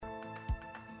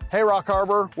Hey, Rock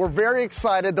Harbor, we're very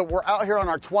excited that we're out here on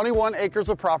our 21 acres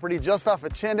of property just off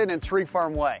of Chinden and Tree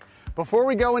Farm Way. Before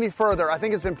we go any further, I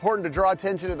think it's important to draw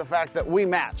attention to the fact that we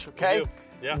match, okay?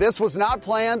 Yeah. This was not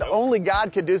planned. Nope. Only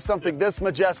God could do something this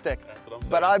majestic. That's what I'm saying.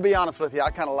 But I'll be honest with you,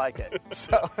 I kind of like it.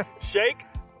 So, Shake?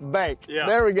 Bake. Yeah.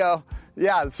 There we go.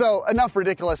 Yeah, so enough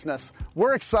ridiculousness.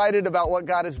 We're excited about what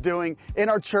God is doing in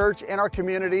our church, in our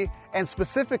community, and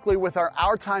specifically with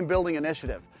our Time Building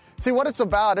initiative. See, what it's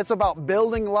about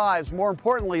building lives, more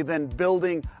importantly than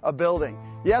building a building.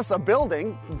 Yes, a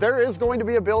building. There is going to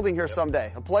be a building here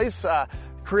someday. A place,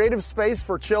 creative space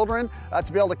for children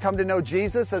to be able to come to know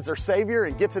Jesus as their Savior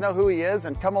and get to know who He is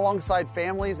and come alongside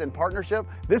families in partnership.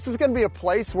 This is going to be a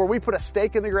place where we put a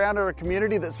stake in the ground in our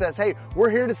community that says, hey,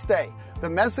 we're here to stay. The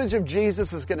message of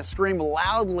Jesus is going to scream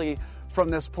loudly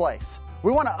from this place.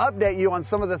 We want to update you on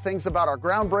some of the things about our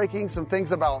groundbreaking, some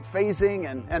things about phasing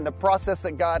and the process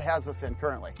that God has us in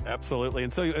currently. Absolutely.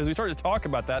 And so as we start to talk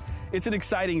about that, it's an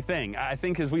exciting thing. I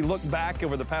think as we look back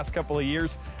over the past couple of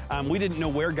years, we didn't know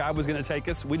where God was going to take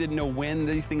us. We didn't know when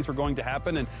these things were going to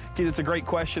happen. And Keith, it's a great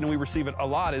question, and we receive it a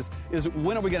lot, is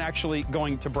when are we actually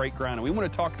going to break ground? And we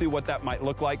want to talk through what that might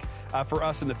look like for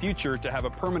us in the future to have a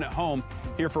permanent home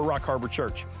here for Rock Harbor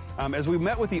Church. As we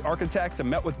met with the architect and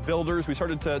met with builders, we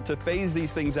started to phase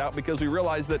these things out because we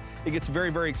realized that it gets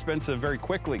very, very expensive very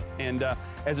quickly. And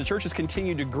as the church has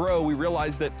continued to grow, we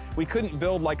realized that we couldn't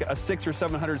build like a 600 or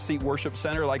 700 seat worship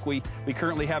center like we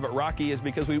currently have at Rocky, is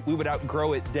because we would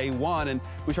outgrow it day one. And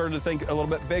we started to think a little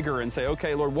bit bigger and say,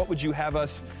 okay, Lord, what would you have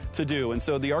us to do? And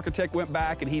so the architect went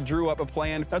back and he drew up a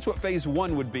plan. That's what phase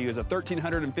one would be, is a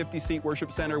 1,350 seat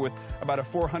worship center with about a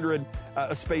 400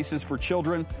 spaces for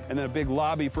children, and then a big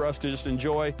lobby for us to just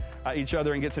enjoy each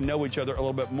other and get to know each other a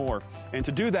little bit more. And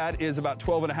to do that is about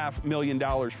 $12.5 million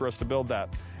for us to build that.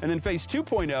 And then phase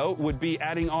 2.0 would be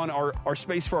adding on our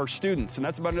space for our students, and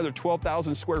that's about another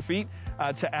 12,000 square feet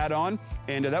to add on,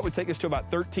 and that would take us to about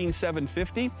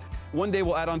 13,750. One day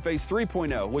we'll add on phase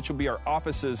 3.0, which will be our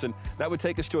offices, and that would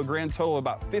take us to a grand total of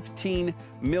about $15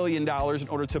 million in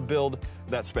order to build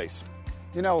that space.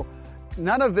 You know,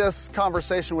 none of this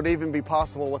conversation would even be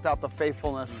possible without the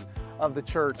faithfulness of the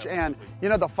church. And, you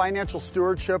know, the financial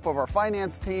stewardship of our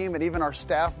finance team and even our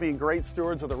staff being great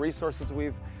stewards of the resources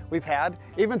we've had,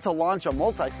 even to launch a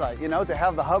multi-site, you know, to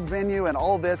have the hub venue and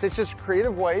all of this. It's just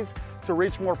creative ways to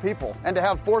reach more people, and to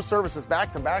have 4 services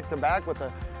back to back to back with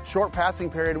a short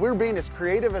passing period. We're being as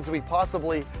creative as we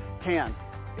possibly can.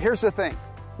 Here's the thing.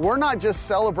 We're not just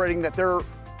celebrating that there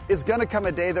is going to come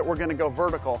a day that we're going to go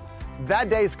vertical. That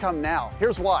day's come now.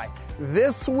 Here's why.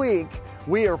 This week,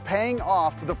 we are paying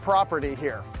off the property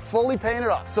here, fully paying it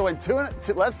off. So in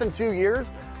less than 2 years,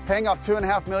 paying off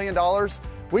 $2.5 million,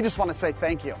 we just want to say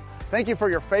thank you. Thank you for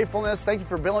your faithfulness. Thank you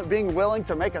for being willing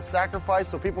to make a sacrifice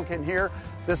so people can hear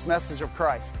this message of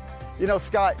Christ. You know,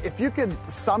 Scott, if you could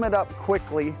sum it up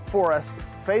quickly for us,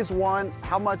 phase 1,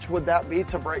 how much would that be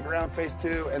to break ground? Phase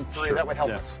 2 and 3, Sure. That would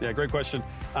help us. Yeah, great question.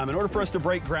 In order for us to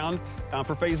break ground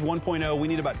for phase 1.0, we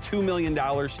need about $2 million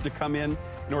to come in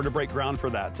order to break ground for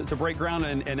that. To break ground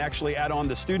and actually add on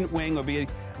the student wing would be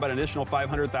about an additional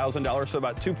 $500,000, so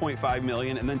about $2.5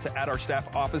 million. And then to add our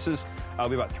staff offices, will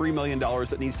be about $3 million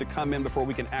that needs to come in before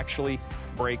we can actually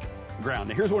break ground.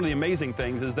 Now, here's one of the amazing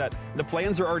things, is that the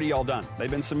plans are already all done. They've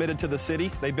been submitted to the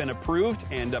city, they've been approved,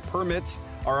 and permits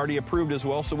are already approved as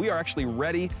well. So we are actually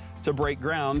ready to break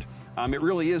ground. It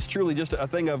really is truly just a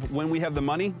thing of when we have the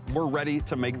money, we're ready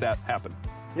to make that happen.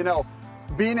 You know,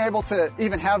 being able to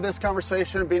even have this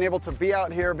conversation, being able to be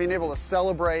out here, being able to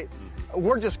celebrate,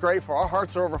 we're just grateful. Our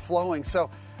hearts are overflowing.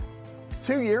 So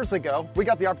 2 years ago, we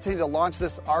got the opportunity to launch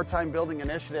this Our Time Building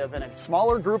initiative, and a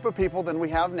smaller group of people than we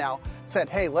have now said,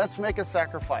 hey, let's make a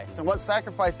sacrifice. And what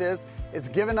sacrifice is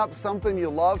giving up something you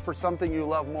love for something you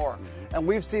love more. And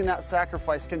we've seen that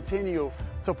sacrifice continue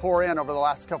to pour in over the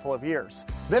last couple of years.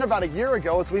 Then about a year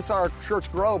ago, as we saw our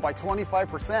church grow by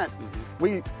 25%,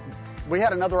 we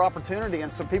had another opportunity,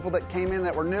 and some people that came in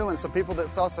that were new and some people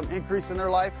that saw some increase in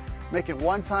their life, making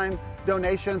one-time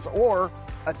donations or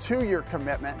a 2-year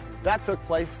commitment. That took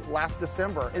place last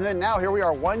December. And then now here we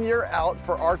are 1 year out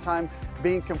for Our Time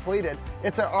being completed.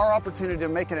 It's our opportunity to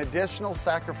make an additional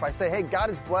sacrifice. Say, hey, God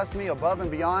has blessed me above and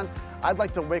beyond. I'd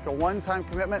like to make a one-time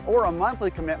commitment or a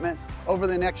monthly commitment over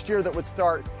the next year that would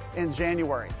start in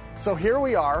January. So here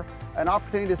we are, an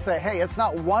opportunity to say, hey, it's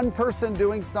not one person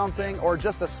doing something or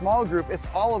just a small group. It's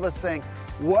all of us saying,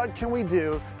 what can we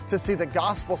do to see the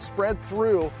gospel spread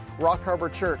through Rock Harbor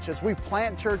Church? As we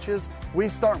plant churches, we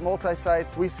start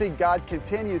multi-sites, we see God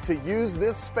continue to use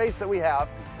this space that we have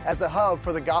as a hub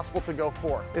for the gospel to go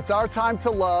forth. It's our time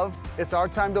to love. It's our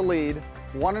time to lead.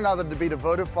 one another to be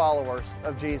devoted followers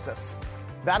of Jesus.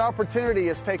 That opportunity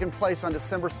is taking place on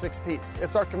December 16th.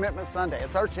 It's our Commitment Sunday.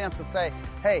 It's our chance to say,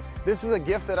 hey, this is a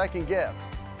gift that I can give.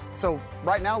 So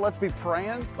right now, let's be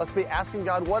praying. Let's be asking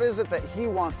God, what is it that He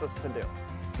wants us to do?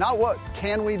 Not what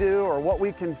can we do or what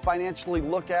we can financially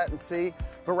look at and see,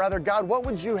 but rather, God, what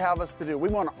would you have us to do? We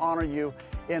want to honor you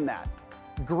in that.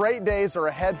 Great days are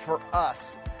ahead for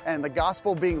us and the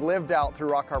gospel being lived out through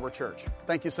Rock Harbor Church.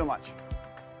 Thank you so much.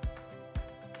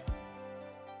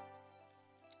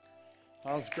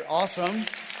 That was awesome.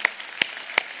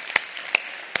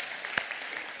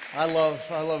 I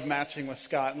love matching with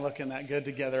Scott and looking that good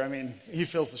together. I mean, he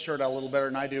fills the shirt out a little better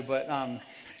than I do, but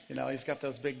he's got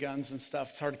those big guns and stuff.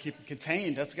 It's hard to keep him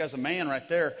contained. That guy's a man right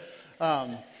there.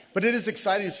 But it is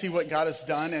exciting to see what God has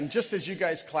done. And just as you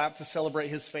guys clap to celebrate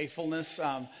His faithfulness,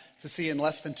 to see in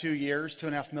less than 2 years,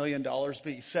 $2.5 million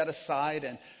be set aside,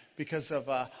 and because of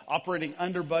operating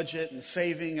under budget and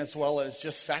saving, as well as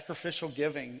just sacrificial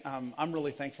giving. I'm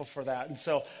really thankful for that. And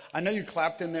so I know you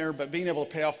clapped in there, but being able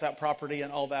to pay off that property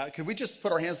and all that, could we just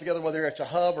put our hands together, whether you're at your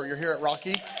hub or you're here at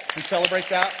Rocky, and celebrate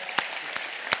that?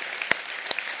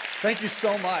 Thank you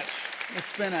so much.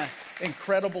 It's been an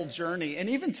incredible journey. And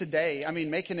even today, I mean,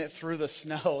 making it through the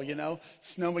snow,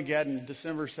 Snowmageddon,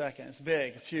 December 2nd. It's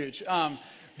big. It's huge.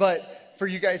 But for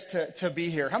you guys to be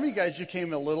here, how many guys you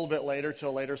came a little bit later to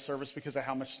a later service because of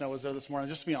how much snow was there this morning?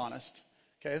 Just be honest.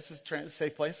 Okay, this is a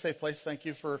safe place. Thank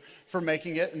you for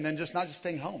making it, and then not just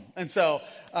staying home. And so,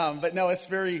 but no, it's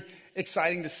very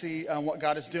exciting to see what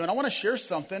God is doing. I want to share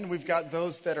something. We've got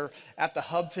those that are at the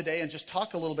hub today and just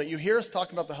talk a little bit. You hear us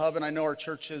talking about the hub, and I know our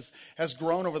church has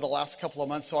grown over the last couple of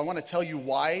months. So I want to tell you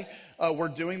why we're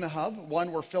doing the hub.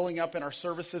 One, we're filling up in our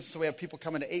services. So we have people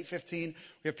coming to 8:15.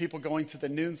 We have people going to the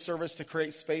noon service to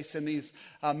create space in these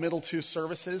middle two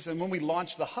services. And when we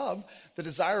launched the hub, the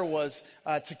desire was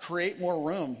to create more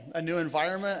room, a new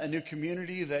environment, a new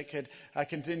community that could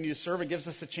continue to serve. It gives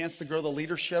us a chance to grow the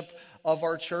leadership of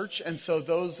our church. And so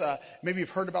those, maybe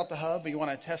you've heard about the hub, but you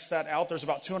want to test that out. There's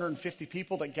about 250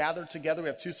 people that gather together. We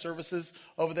have two services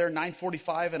over there,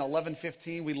 9:45 and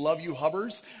 11:15. We love you,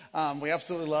 hubbers. We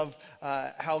absolutely love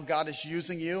how God is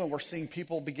using you, and we're seeing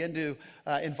people begin to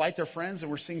invite their friends,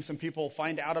 and we're seeing some people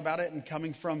find out about it and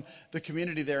coming from the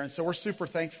community there. And so we're super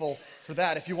thankful for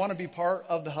that. If you want to be part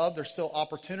of the hub, there's still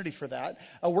opportunity for that.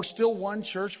 We're still one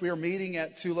church. We are meeting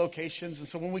at two locations. And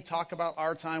so when we talk about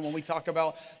our time, when we talk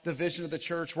about the vision of the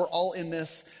church, we're all in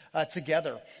this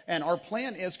together. And our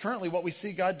plan is currently what we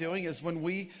see God doing is when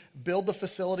we build the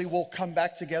facility, we'll come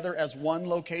back together as one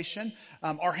location.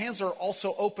 Our hands are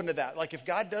also open to that. Like if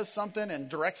God does something and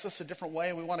directs us a different way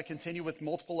and we want to continue with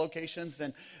multiple locations,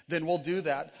 then we'll do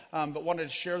that. But wanted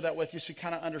to share that with you so you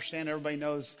kind of understand, everybody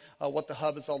knows what the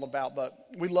hub is all about. But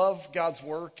we love God's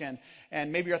work, and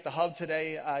maybe you're at the hub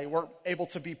today. You weren't able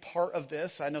to be part of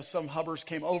this. I know some hubbers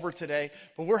came over today,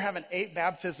 but we're having 8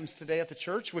 baptisms today at the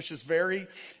church, which is very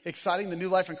exciting. The New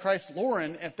Life in Christ,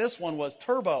 Lauren, at this one was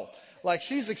turbo. Like,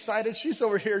 she's excited. She's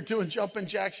over here doing jumping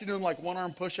jacks. She's doing like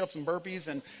one-arm push-ups and burpees,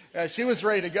 and she was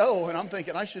ready to go. And I'm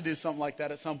thinking I should do something like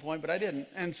that at some point, but I didn't.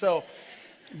 And so,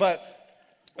 but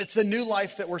it's the new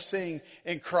life that we're seeing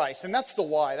in Christ. And that's the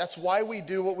why. That's why we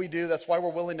do what we do. That's why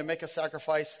we're willing to make a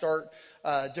sacrifice, start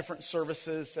different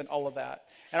services and all of that.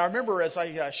 And I remember as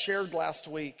I shared last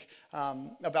week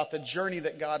about the journey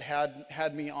that God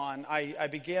had me on, I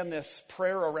began this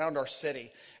prayer around our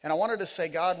city. And I wanted to say,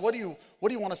 God, what do you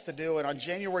want us to do? And on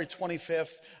January 25th,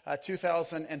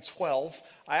 2012,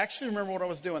 I actually remember what I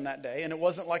was doing that day. And it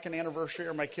wasn't like an anniversary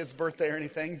or my kid's birthday or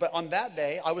anything. But on that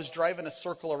day, I was driving a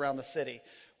circle around the city.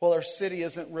 Well, our city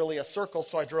isn't really a circle,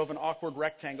 so I drove an awkward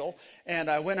rectangle. And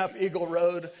I went up Eagle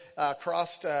Road,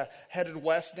 crossed, headed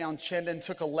west down Chendon,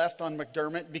 took a left on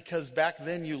McDermott, because back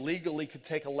then you legally could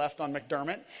take a left on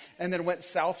McDermott. And then went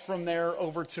south from there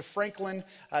over to Franklin,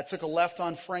 took a left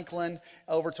on Franklin,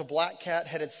 over to Black Cat,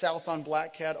 headed south on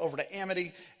Black Cat, over to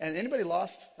Amity. And anybody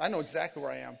lost? I know exactly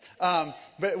where I am.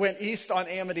 But went east on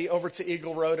Amity over to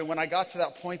Eagle Road. And when I got to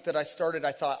that point that I started,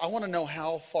 I thought, I want to know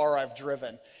how far I've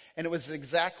driven. And it was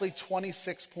exactly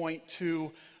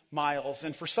 26.2 miles.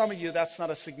 And for some of you, that's not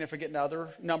a significant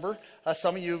number.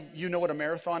 Some of you know what a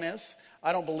marathon is.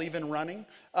 I don't believe in running.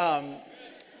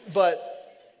 But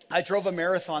I drove a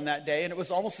marathon that day, and it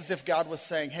was almost as if God was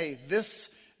saying, hey, this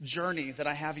journey that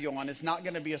I have you on is not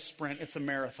going to be a sprint, it's a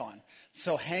marathon.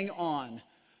 So hang on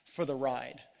for the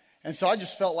ride. And so I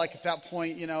just felt like at that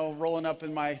point, rolling up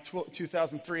in my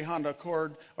 2003 Honda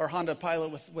Accord or Honda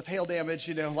Pilot with hail damage,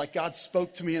 like God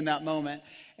spoke to me in that moment.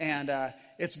 And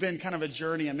it's been kind of a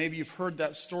journey. And maybe you've heard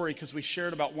that story because we share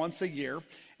it about once a year.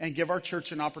 and give our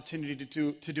church an opportunity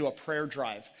to do a prayer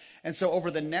drive. And so over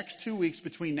the next 2 weeks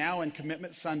between now and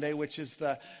Commitment Sunday, which is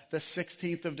the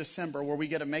 16th of December, where we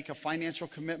get to make a financial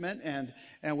commitment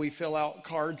and we fill out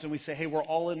cards and we say, hey, we're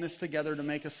all in this together to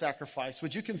make a sacrifice.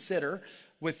 Would you consider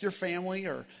with your family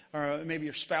or maybe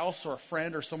your spouse or a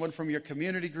friend or someone from your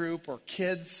community group or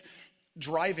kids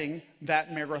driving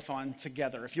that marathon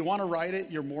together? If you want to ride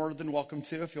it, you're more than welcome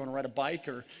to. If you want to ride a bike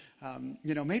or,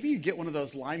 maybe you get one of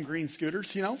those lime green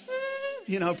scooters,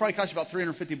 it probably costs you about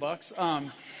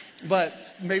 $350. But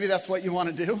maybe that's what you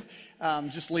want to do.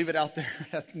 Just leave it out there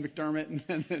at McDermott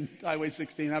and Highway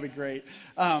 16. That'd be great.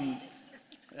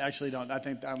 Actually, I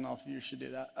don't know if you should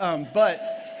do that. But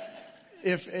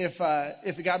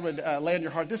if God would lay on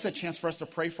your heart, this is a chance for us to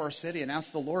pray for our city and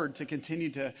ask the Lord to continue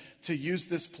to use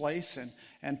this place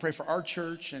and pray for our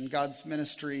church and God's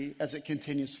ministry as it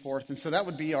continues forth. And so that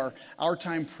would be our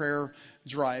time prayer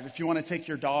drive. If you want to take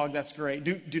your dog, that's great.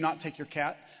 Do not take your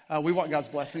cat. We want God's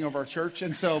blessing over our church.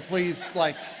 And so please,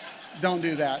 don't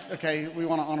do that. Okay. We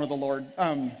want to honor the Lord.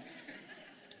 And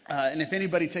if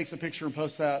anybody takes a picture and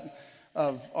posts that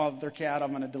of their cat,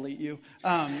 I'm going to delete you.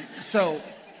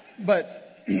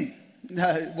 But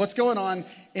what's going on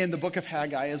in the book of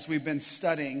Haggai as we've been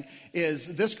studying is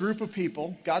this group of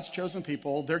people, God's chosen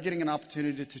people, they're getting an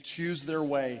opportunity to choose their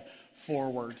way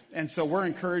forward. And so we're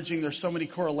encouraging, there's so many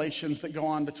correlations that go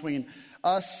on between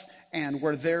us and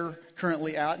where they're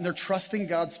currently at, and they're trusting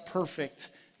God's perfect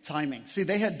timing. See,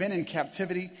 they had been in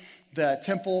captivity. The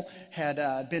temple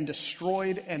had been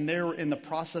destroyed, and they were in the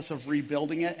process of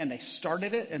rebuilding it, and they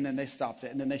started it, and then they stopped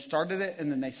it, and then they started it,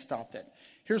 and then they stopped it.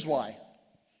 Here's why.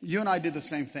 You and I do the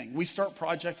same thing. We start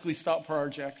projects, we stop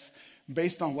projects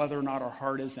based on whether or not our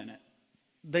heart is in it.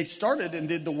 They started and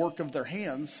did the work of their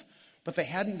hands, but they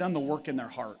hadn't done the work in their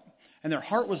heart. And their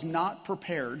heart was not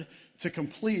prepared to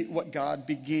complete what God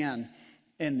began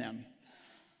in them.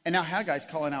 And now Haggai's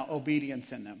calling out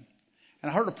obedience in them.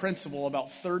 And I heard a principle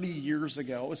about 30 years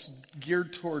ago. It was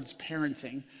geared towards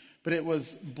parenting, but it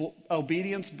was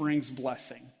obedience brings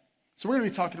blessing. So we're going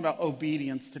to be talking about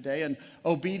obedience today, and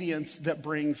obedience that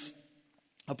brings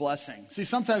a blessing. See,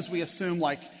 sometimes we assume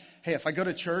hey, if I go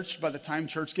to church, by the time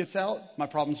church gets out, my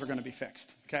problems are going to be fixed,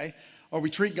 okay? Or we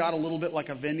treat God a little bit like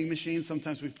a vending machine.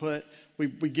 Sometimes we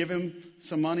give him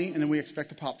some money and then we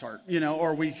expect a Pop-Tart,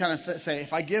 or we kind of say,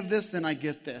 if I give this, then I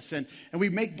get this. And we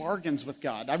make bargains with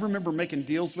God. I remember making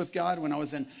deals with God when I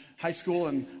was in high school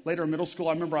and later in middle school.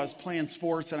 I remember I was playing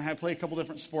sports and I had to play a couple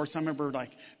different sports. I remember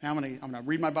I'm going to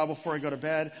read my Bible before I go to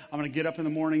bed. I'm going to get up in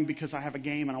the morning because I have a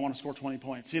game and I want to score 20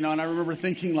 points, and I remember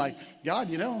thinking God,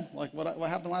 what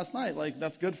happened last night?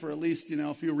 That's good for at least,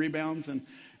 a few rebounds and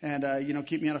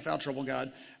keep me out of foul trouble,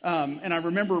 God. And I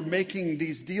remember making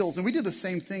these deals, and we do the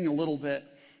same thing a little bit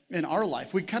in our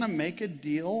life. We kind of make a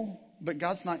deal, but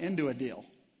God's not into a deal.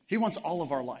 He wants all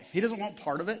of our life. He doesn't want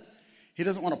part of it. He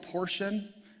doesn't want a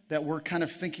portion that we're kind of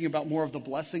thinking about more of the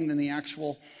blessing than the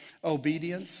actual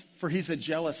obedience, for he's a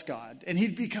jealous God. And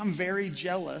he'd become very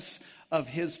jealous of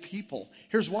his people.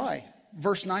 Here's why.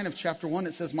 Verse 9 of chapter 1,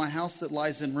 it says, "My house that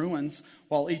lies in ruins,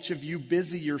 while each of you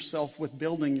busy yourself with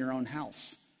building your own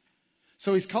house."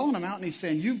 So he's calling them out and he's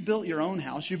saying, you've built your own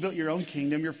house, you've built your own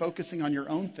kingdom, you're focusing on your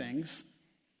own things,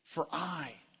 for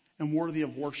I am worthy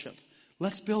of worship.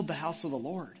 Let's build the house of the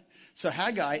Lord. So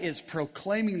Haggai is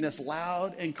proclaiming this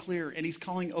loud and clear, and he's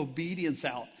calling obedience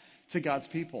out to God's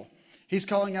people. He's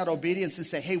calling out obedience and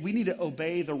say, hey, we need to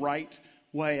obey the right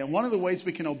way. And one of the ways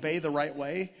we can obey the right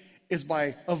way is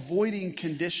by avoiding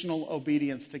conditional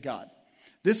obedience to God.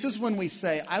 This is when we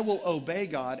say, I will obey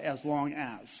God as long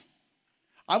as.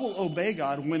 I will obey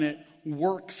God when it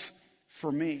works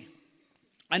for me.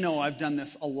 I know I've done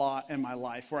this a lot in my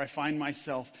life where I find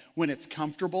myself, when it's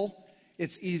comfortable,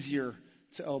 it's easier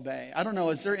to obey. I don't know,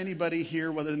 is there anybody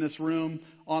here, whether in this room,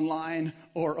 online,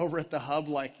 or over at the hub,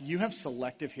 you have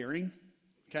selective hearing?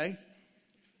 Okay?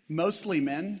 Mostly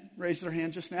men raised their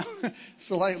hand just now.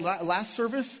 So last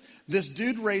service, this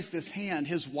dude raised his hand.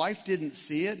 His wife didn't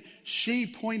see it. She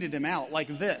pointed him out like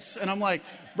this. And I'm like,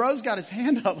 bro's got his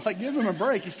hand up. Give him a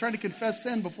break. He's trying to confess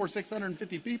sin before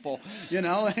 650 people,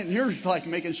 and you're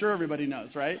making sure everybody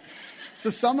knows, right? So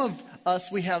some of us,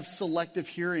 we have selective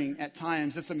hearing at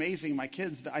times. It's amazing. My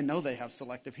kids, I know they have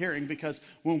selective hearing because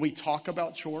when we talk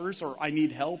about chores or I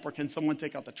need help or can someone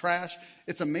take out the trash,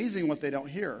 it's amazing what they don't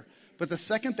hear. But the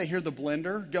second they hear the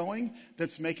blender going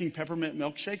that's making peppermint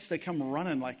milkshakes, they come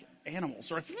running like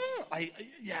animals. Or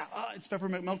it's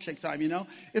peppermint milkshake time,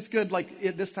 It's good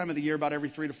this time of the year, about every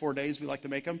 3 to 4 days, we like to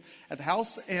make them at the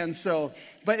house. And so,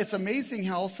 but it's amazing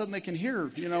how all of a sudden they can hear,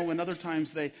 when other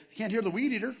times they can't hear the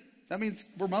weed eater. That means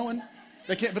we're mowing.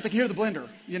 They can't, but they can hear the blender.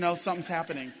 Something's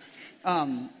happening.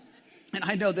 And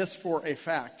I know this for a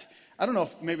fact. I don't know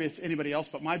if maybe it's anybody else,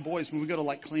 but my boys, when we go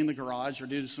to clean the garage or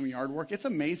do some yard work, it's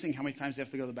amazing how many times they have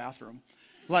to go to the bathroom.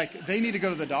 They need to go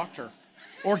to the doctor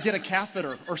or get a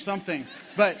catheter or something.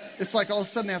 But it's all of a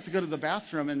sudden they have to go to the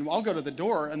bathroom, and I'll go to the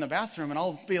door in the bathroom and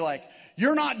I'll be like,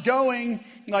 "You're not going.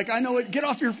 I know it. Get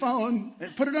off your phone.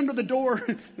 Put it under the door."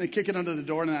 They kick it under the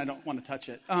door, and then I don't want to touch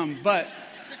it. But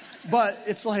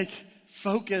it's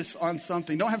focus on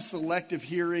something. Don't have selective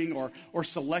hearing or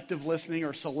selective listening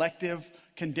or selective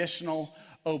conditional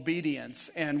obedience.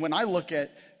 And when I look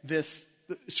at this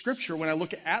scripture,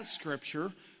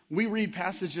 we read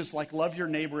passages like love your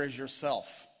neighbor as yourself.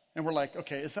 And we're like,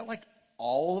 okay, is that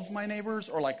all of my neighbors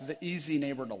or the easy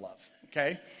neighbor to love?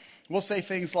 Okay. We'll say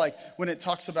things like when it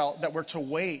talks about that we're to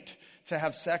wait to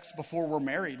have sex before we're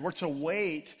married. We're to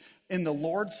wait in the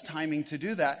Lord's timing to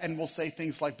do that. And we'll say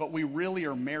things like, but we really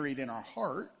are married in our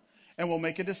heart. And we'll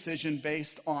make a decision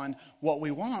based on what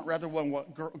we want rather than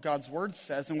what God's word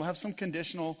says. And we'll have some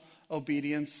conditional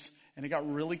obedience. And it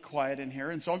got really quiet in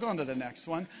here. And so I'll go on to the next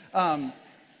one.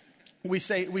 We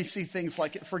see things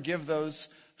like forgive those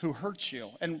who hurt you.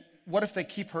 And what if they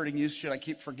keep hurting you? Should I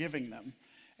keep forgiving them?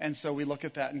 And so we look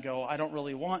at that and go, I don't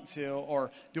really want to,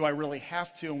 or do I really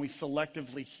have to? And we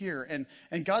selectively hear.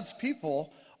 And God's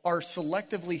people are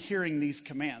selectively hearing these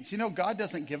commands. God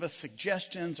doesn't give us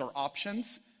suggestions or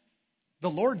options. The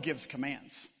Lord gives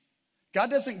commands. God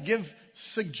doesn't give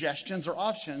suggestions or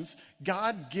options.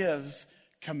 God gives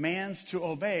commands to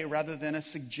obey rather than a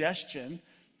suggestion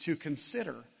to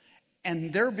consider.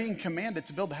 And they're being commanded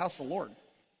to build the house of the Lord.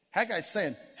 Haggai's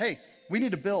saying, hey, we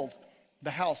need to build the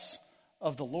house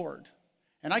of the Lord.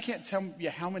 And I can't tell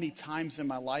you how many times in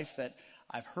my life that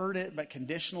I've heard it, but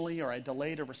conditionally, or I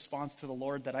delayed a response to the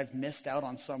Lord that I've missed out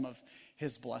on some of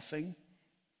his blessing.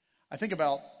 I think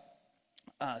about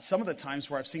some of the times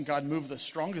where I've seen God move the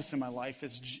strongest in my life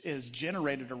is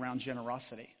generated around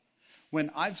generosity.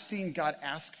 When I've seen God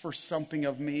ask for something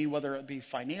of me, whether it be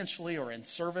financially or in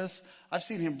service, I've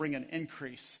seen him bring an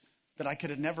increase that I could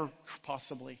have never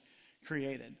possibly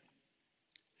created.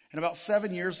 And about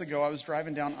 7 years ago, I was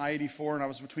driving down I-84, and I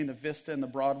was between the Vista and the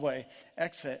Broadway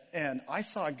exit, and I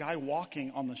saw a guy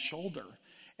walking on the shoulder.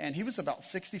 And he was about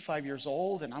 65 years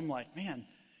old, and I'm like, man,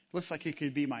 looks like he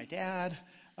could be my dad.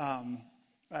 And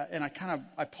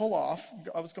I pull off.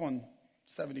 I was going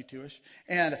 72-ish.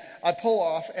 And I pull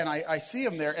off, and I see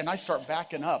him there, and I start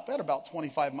backing up at about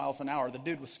 25 miles an hour. The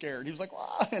dude was scared. He was like,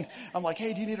 wow. And I'm like,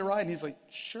 hey, do you need a ride? And he's like,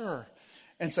 sure.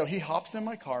 And so he hops in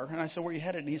my car, and I said, where are you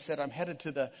headed? And he said, I'm headed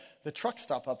to the truck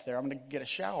stop up there. I'm going to get a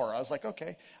shower. I was like,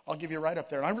 okay, I'll give you a ride up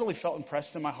there. And I really felt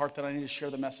impressed in my heart that I needed to share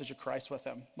the message of Christ with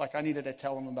him. Like I needed to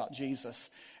tell him about Jesus.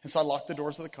 And so I locked the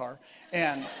doors of the car,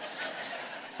 and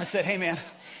I said, hey, man,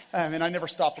 and I never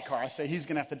stopped the car. I said, he's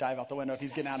going to have to dive out the window if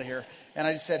he's getting out of here. And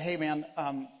I just said, hey, man,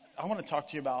 I want to talk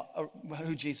to you about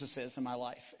who Jesus is in my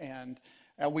life. And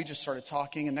we just started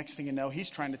talking, and next thing you know, he's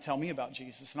trying to tell me about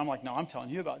Jesus. And I'm like, no, I'm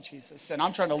telling you about Jesus. And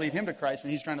I'm trying to lead him to Christ,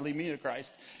 and he's trying to lead me to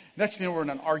Christ. Next thing you know, we're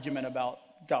in an argument about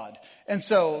God. And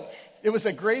so it was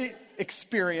a great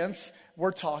experience.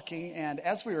 We're talking, and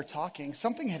as we were talking,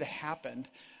 something had happened.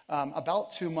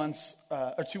 About 2 months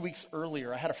or 2 weeks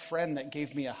earlier, I had a friend that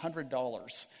gave me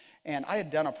 $100, and I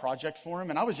had done a project for him,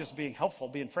 and I was just being helpful,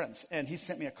 being friends. And he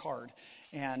sent me a card,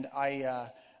 and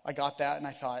I got that, and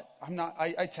I thought,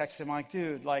 I texted him, like,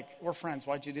 dude, we're friends.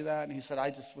 Why'd you do that? And he said,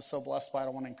 I just was so blessed by it. I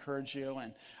want to encourage you.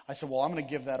 And I said, well, I'm going to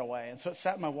give that away. And so it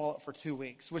sat in my wallet for 2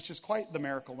 weeks, which is quite the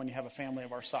miracle when you have a family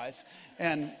of our size.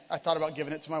 And I thought about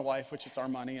giving it to my wife, which is our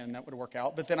money, and that would work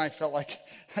out. But then I felt like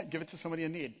I'd give it to somebody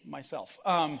in need, myself.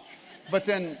 But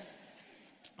then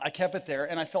I kept it there,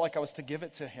 and I felt like I was to give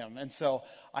it to him. And so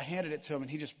I handed it to him,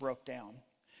 and he just broke down.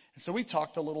 And so we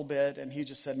talked a little bit, and he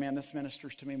just said, man, this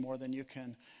ministers to me more than you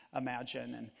can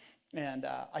imagine. And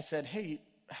I said, hey,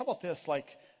 how about this?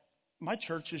 My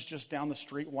church is just down the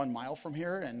street 1 mile from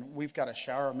here, and we've got a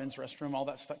shower, a men's restroom, all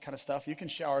that kind of stuff. You can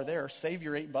shower there, save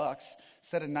your $8.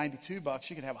 Instead of $92,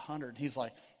 you could have 100. He's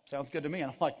like, sounds good to me.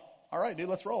 And I'm like, all right, dude,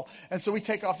 let's roll. And so we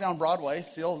take off down Broadway.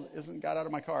 Still hasn't got out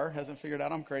of my car, hasn't figured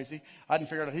out I'm crazy. I hadn't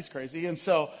figured out he's crazy. And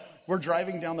so we're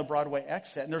driving down the Broadway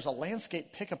exit, and there's a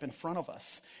landscape pickup in front of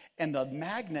us. And the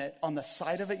magnet on the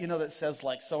side of it, that says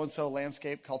so-and-so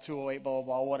landscape, call 208, blah, blah,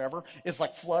 blah, whatever, is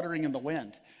fluttering in the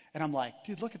wind. And I'm like,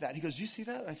 dude, look at that. And he goes, you see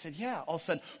that? And I said, yeah. All of a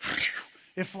sudden,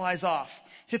 It flies off,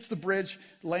 hits the bridge,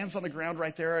 lands on the ground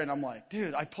right there. And I'm like,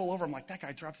 dude, I pull over. I'm like, that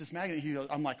guy dropped his magnet.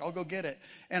 I'm like, I'll go get it.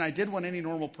 And I did what any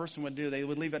normal person would do. They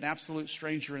would leave an absolute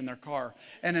stranger in their car.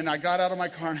 And then I got out of my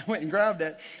car and I went and grabbed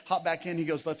it, hopped back in. He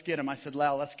goes, let's get him. I said,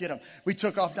 Lau, let's get him. We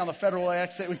took off down the Federal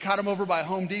exit. We caught him over by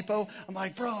Home Depot. I'm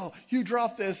like, bro, you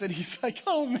dropped this. And he's like,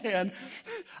 oh man,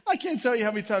 I can't tell you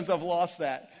how many times I've lost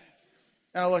that.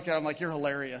 And I look at him like, you're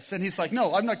hilarious. And he's like,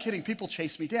 no, I'm not kidding. People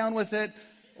chase me down with it.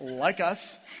 Like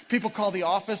us. People call the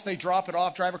office, they drop it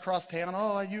off, drive across town.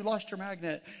 Oh, you lost your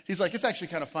magnet. He's like, it's actually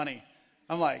kind of funny.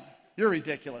 I'm like, you're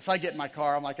ridiculous. I get in my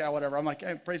car. I'm like, whatever. I'm like,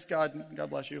 hey, praise God.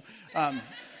 God bless you.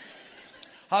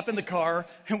 Hop in the car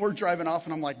and we're driving off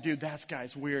and I'm like, dude, that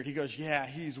guy's weird. He goes, yeah,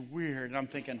 he's weird. And I'm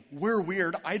thinking, we're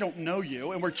weird. I don't know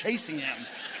you. And we're chasing him.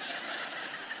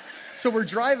 So we're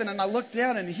driving and I look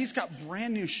down and he's got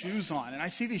brand new shoes on. And I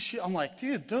see these shoes. I'm like,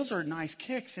 dude, those are nice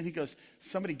kicks. And he goes,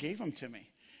 somebody gave them to me.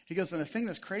 He goes, and the thing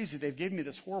that's crazy, they've given me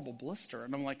this horrible blister.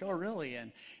 And I'm like, oh, really?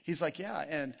 And he's like, yeah.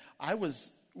 And I was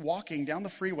walking down the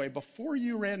freeway before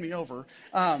you ran me over.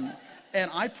 And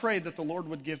I prayed that the Lord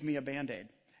would give me a Band-Aid.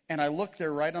 And I looked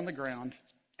there right on the ground.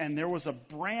 And there was a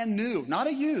brand new, not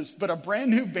a used, but a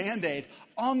brand new Band-Aid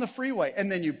on the freeway. And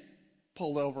then you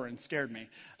pulled over and scared me.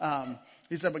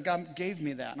 He said, but God gave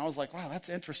me that. And I was like, wow, that's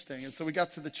interesting. And so we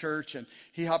got to the church and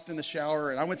he hopped in the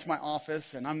shower and I went to my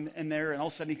office and I'm in there and all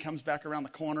of a sudden he comes back around the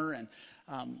corner and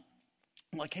I'm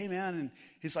like, hey man. And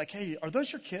he's like, hey, are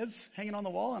those your kids hanging on the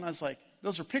wall? And I was like,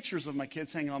 those are pictures of my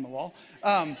kids hanging on the wall.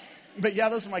 But yeah,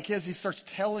 those are my kids. He starts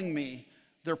telling me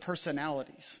their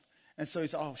personalities. And so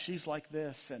he's, oh, she's like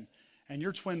this. And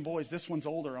you're twin boys. This one's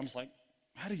older. I was like,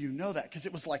 how do you know that? Because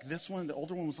it was like this one, the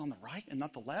older one was on the right and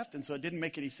not the left. And so it didn't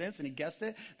make any sense. And he guessed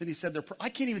it. Then he said, I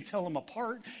can't even tell them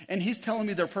apart. And he's telling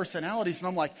me their personalities. And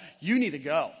I'm like, you need to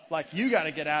go. Like, you got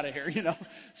to get out of here, you know.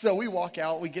 So we walk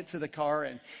out. We get to the car.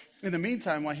 And in the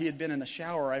meantime, while he had been in the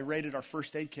shower, I raided our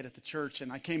first aid kit at the church.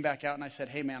 And I came back out and I said,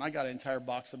 hey, man, I got an entire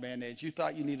box of Band-Aids. You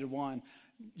thought you needed one.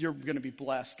 You're going to be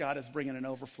blessed. God is bringing an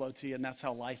overflow to you. And that's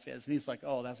how life is. And he's like,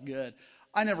 oh, that's good.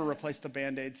 I never replaced the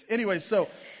Band-Aids. Anyway, so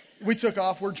we took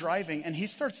off. We're driving, and he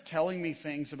starts telling me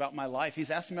things about my life.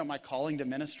 He's asking about my calling to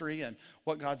ministry and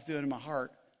what God's doing in my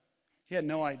heart. He had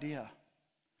no idea.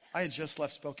 I had just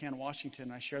left Spokane, Washington,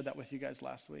 and I shared that with you guys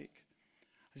last week.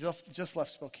 I just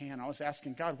left Spokane. I was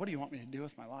asking God, what do you want me to do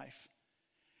with my life?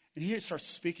 And he starts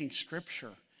speaking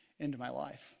scripture into my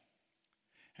life.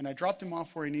 And I dropped him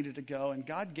off where he needed to go, and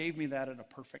God gave me that at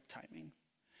a perfect timing.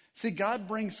 See, God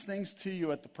brings things to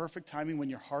you at the perfect timing when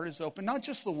your heart is open. Not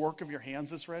just the work of your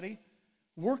hands is ready.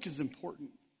 Work is important,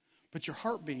 but your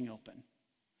heart being open.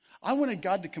 I wanted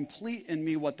God to complete in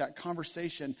me what that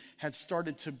conversation had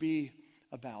started to be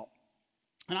about.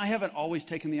 And I haven't always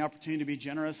taken the opportunity to be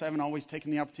generous. I haven't always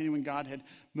taken the opportunity when God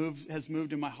has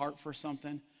moved in my heart for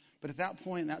something. But at that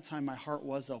point, in that time, my heart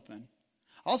was open.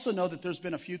 I also know that there's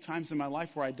been a few times in my life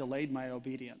where I delayed my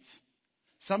obedience.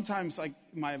 Sometimes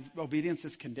my obedience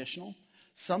is conditional.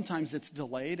 Sometimes it's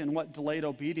delayed. And what delayed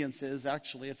obedience is,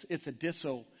 actually, it's a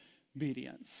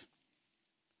disobedience.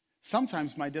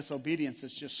 Sometimes my disobedience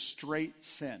is just straight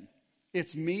sin.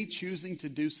 It's me choosing to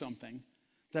do something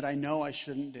that I know I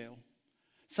shouldn't do.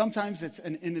 Sometimes it's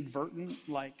an inadvertent,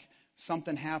 like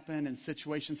something happened and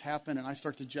situations happen and I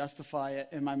start to justify it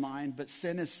in my mind. But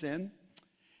sin is sin.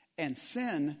 And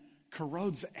sin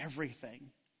corrodes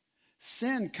everything.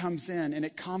 Sin comes in and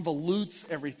it convolutes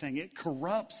everything. It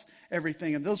corrupts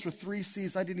everything. And those were 3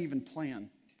 C's I didn't even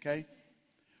plan, okay?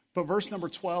 But verse number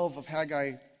 12 of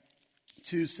Haggai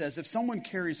 2 says, if someone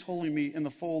carries holy meat in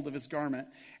the fold of his garment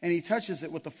and he touches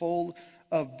it with the fold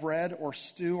of bread or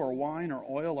stew or wine or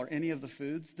oil or any of the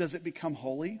foods, does it become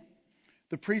holy?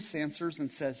 The priest answers and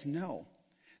says, no.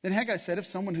 Then Haggai said, if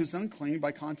someone who's unclean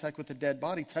by contact with a dead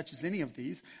body touches any of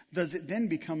these, does it then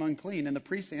become unclean? And the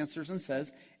priest answers and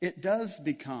says, it does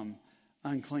become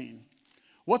unclean.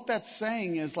 What that's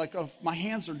saying is, like, if my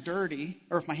hands are dirty,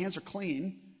 or if my hands are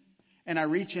clean, and I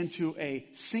reach into a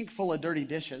sink full of dirty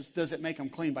dishes, does it make them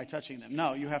clean by touching them?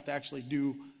 No, you have to actually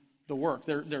do the work.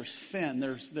 There's sin.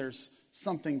 There's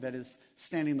something that is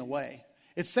standing in the way.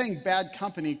 It's saying bad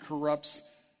company corrupts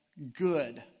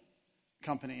good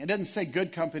company. It doesn't say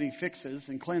good company fixes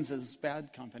and cleanses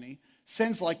bad company.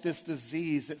 Sin's like this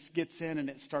disease that gets in and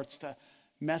it starts to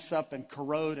mess up and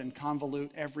corrode and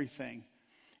convolute everything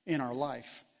in our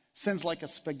life. Sin's like a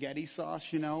spaghetti sauce,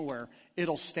 you know, where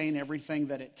it'll stain everything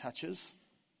that it touches.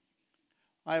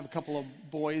 I have a couple of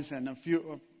boys and a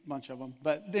bunch of them.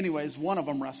 But anyways, one of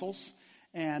them wrestles.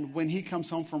 And when he comes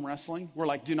home from wrestling, we're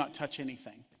like, do not touch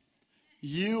anything.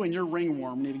 You and your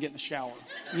ringworm need to get in the shower.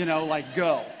 You know, like,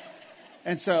 go.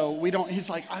 And so he's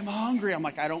like, I'm hungry. I'm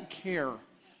like, I don't care.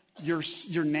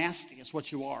 You're nasty is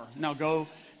what you are. Now go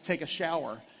take a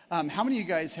shower. How many of you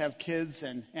guys have kids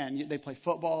and they play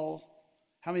football?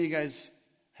 How many of you guys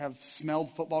have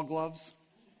smelled football gloves?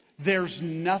 There's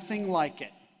nothing like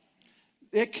it.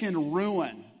 It can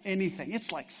ruin anything.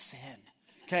 It's like sin,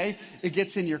 okay? It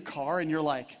gets in your car and you're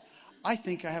like, I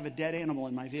think I have a dead animal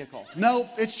in my vehicle. No,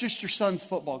 it's just your son's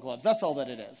football gloves. That's all that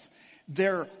it is.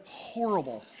 They're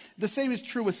horrible. The same is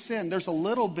true with sin. There's a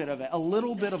little bit of it. A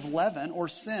little bit of leaven or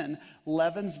sin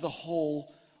leavens the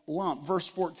whole lump. Verse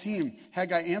 14,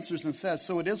 Haggai answers and says,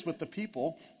 so it is with the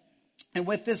people and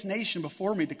with this nation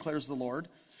before me, declares the Lord.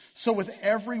 So with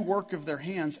every work of their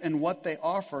hands and what they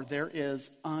offer, there is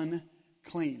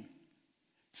unclean.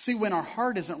 See, when our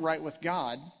heart isn't right with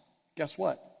God, guess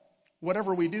what?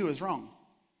 Whatever we do is wrong.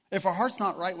 If our heart's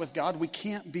not right with God, we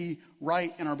can't be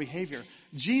right in our behavior.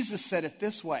 Jesus said it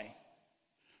this way,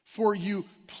 for you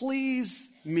please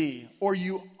me or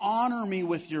you honor me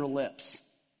with your lips,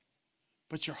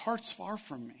 but your heart's far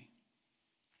from me.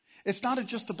 It's not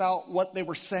just about what they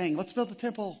were saying. Let's build the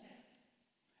temple.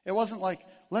 It wasn't like,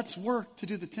 let's work to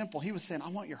do the temple. He was saying, I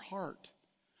want your heart.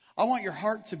 I want your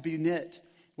heart to be knit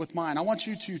with mine. I want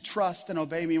you to trust and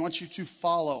obey me. I want you to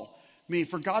follow me.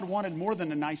 For God wanted more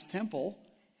than a nice temple.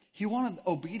 He wanted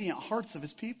obedient hearts of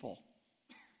his people.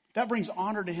 That brings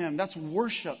honor to him. That's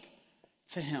worship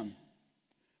to him.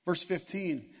 Verse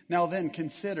 15, now then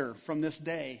consider from this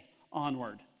day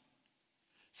onward.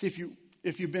 See,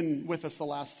 if you've been with us the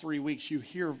last 3 weeks, you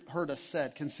heard us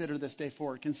said, consider this day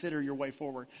forward. Consider your way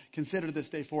forward. Consider this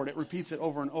day forward. It repeats it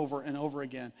over and over and over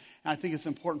again. And I think it's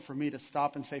important for me to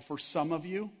stop and say, for some of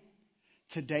you,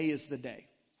 today is the day.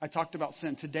 I talked about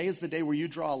sin. Today is the day where you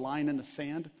draw a line in the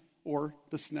sand or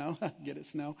the snow. Get it,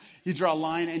 snow? You draw a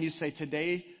line and you say,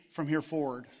 today, from here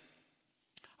forward,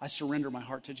 I surrender my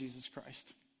heart to Jesus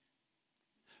Christ.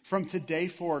 From today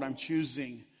forward, I'm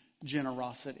choosing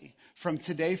generosity. From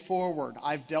today forward,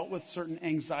 I've dealt with certain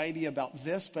anxiety about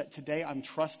this, but today I'm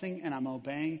trusting and I'm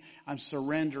obeying. I'm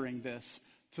surrendering this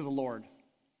to the Lord.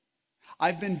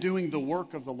 I've been doing the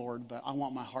work of the Lord, but I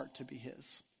want my heart to be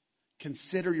his.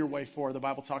 Consider your way forward. The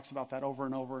Bible talks about that over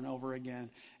and over and over again.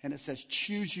 And it says,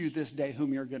 choose you this day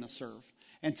whom you're going to serve.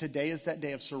 And today is that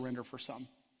day of surrender for some.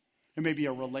 It may be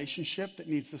a relationship that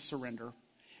needs to surrender.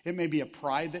 It may be a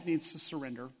pride that needs to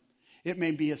surrender. It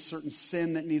may be a certain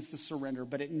sin that needs to surrender,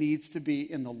 but it needs to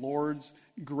be in the Lord's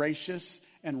gracious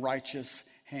and righteous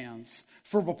hands.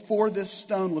 For before this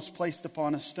stone was placed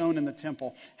upon a stone in the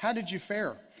temple, how did you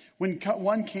fare? When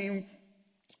one came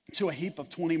to a heap of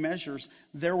 20 measures,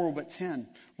 there were but 10.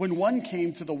 When one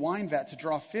came to the wine vat to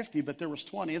draw 50, but there was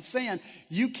 20. It's saying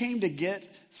you came to get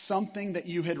something that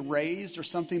you had raised or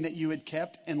something that you had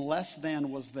kept, and less than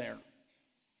was there.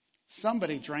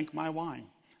 Somebody drank my wine.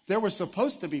 There was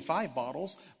supposed to be 5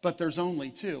 bottles, but there's only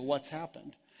 2. What's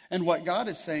happened? And what God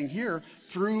is saying here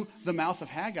through the mouth of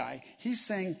Haggai, he's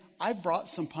saying, I brought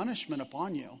some punishment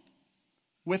upon you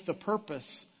with the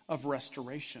purpose of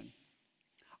restoration.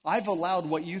 I've allowed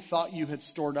what you thought you had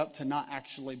stored up to not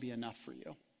actually be enough for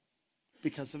you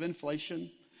because of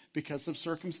inflation, because of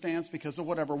circumstance, because of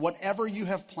whatever. Whatever you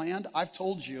have planned, I've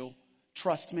told you,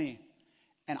 trust me.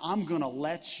 And I'm going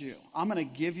to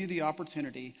give you the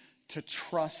opportunity to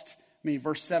trust me.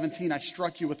 Verse 17, I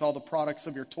struck you with all the products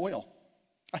of your toil.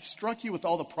 I struck you with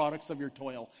all the products of your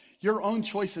toil. Your own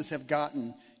choices have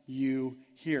gotten you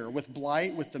here. With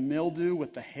blight, with the mildew,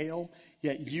 with the hail,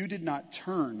 yet you did not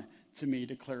turn to me,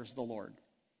 declares the Lord.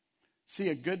 See,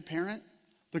 a good parent,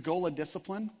 the goal of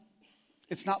discipline,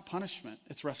 it's not punishment,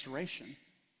 it's restoration.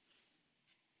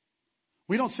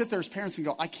 We don't sit there as parents and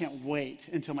go, I can't wait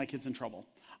until my kid's in trouble.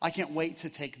 I can't wait to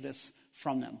take this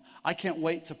from them. I can't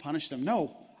wait to punish them.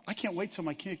 No, I can't wait till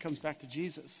my kid comes back to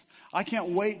Jesus. I can't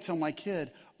wait till my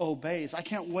kid obeys. I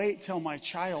can't wait till my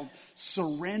child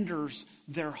surrenders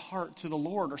their heart to the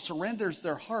Lord or surrenders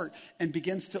their heart and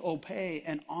begins to obey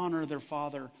and honor their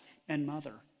father and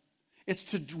mother. It's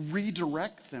to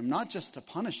redirect them, not just to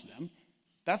punish them.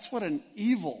 That's what an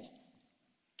evil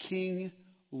king,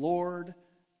 Lord,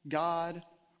 God,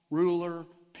 ruler,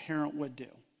 parent would do.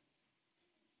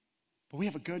 But we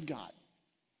have a good God.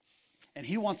 And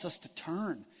he wants us to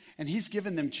turn. And he's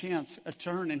given them a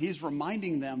turn, and he's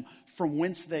reminding them from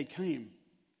whence they came.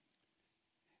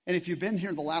 And if you've been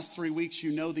here the last 3 weeks,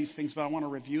 you know these things, but I want to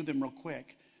review them real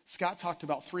quick. Scott talked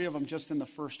about 3 of them just in the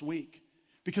first week.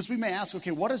 Because we may ask,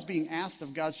 okay, what is being asked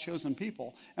of God's chosen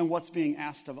people, and what's being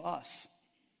asked of us?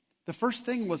 The first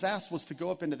thing was asked was to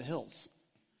go up into the hills.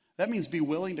 That means be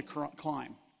willing to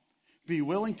climb. Be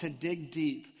willing to dig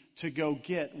deep to go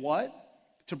get what?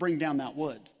 To bring down that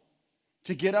wood.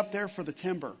 to get up there for the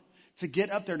timber, to get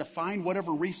up there to find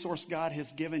whatever resource God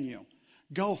has given you.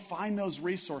 Go find those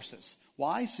resources.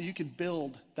 Why? So you can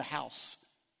build the house.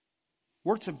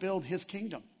 We're to build his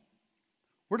kingdom.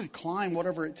 We're to climb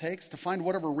whatever it takes, to find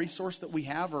whatever resource that we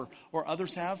have or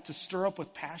others have, to stir up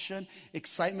with passion,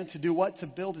 excitement, to do what? To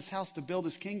build his house, to build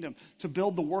his kingdom, to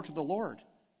build the work of the Lord.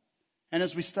 And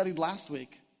as we studied last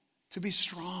week, to be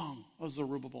strong, O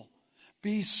Zerubbabel.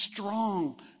 Be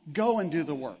strong. Go and do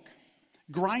the work.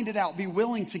 Grind it out. Be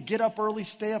willing to get up early,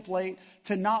 stay up late,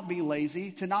 to not be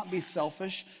lazy, to not be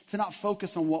selfish, to not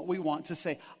focus on what we want, to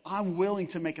say, I'm willing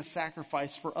to make a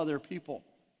sacrifice for other people.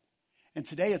 And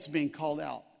today it's being called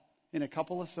out in a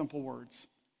couple of simple words.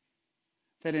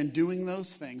 That in doing those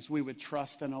things, we would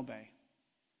trust and obey.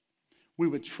 We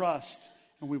would trust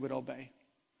and we would obey.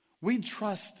 We'd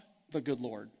trust the good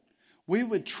Lord. We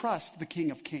would trust the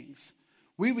King of Kings.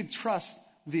 We would trust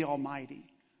the Almighty.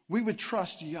 We would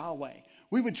trust Yahweh.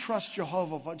 We would trust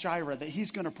Jehovah Jireh, that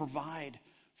he's going to provide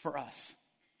for us.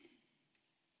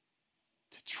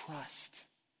 To trust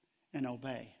and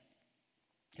obey.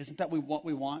 Isn't that what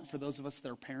we want for those of us that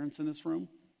are parents in this room?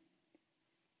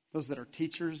 Those that are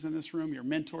teachers in this room, you're a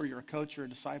mentor, you're a coach, you're a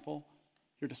disciple,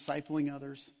 you're discipling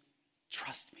others.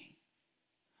 Trust me.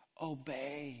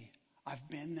 Obey. I've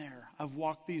been there. I've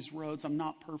walked these roads. I'm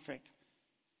not perfect.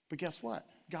 But guess what?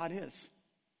 God is.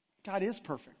 God is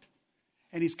perfect.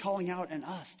 And he's calling out in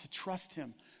us to trust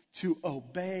him, to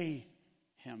obey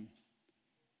him.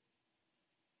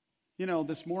 You know,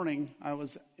 this morning I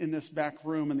was in this back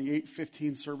room and the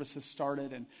 8:15 service has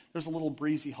started, and there's a little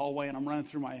breezy hallway, and I'm running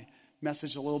through my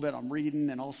message a little bit. I'm reading,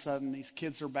 and all of a sudden these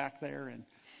kids are back there, and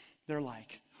they're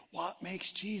like, what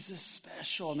makes Jesus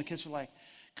special? And the kids are like,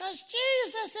 because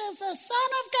Jesus is the Son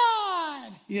of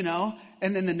God, you know?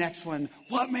 And then the next one,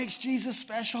 what makes Jesus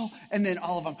special? And then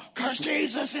all of them, because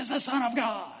Jesus is the Son of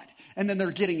God. And then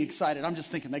they're getting excited. I'm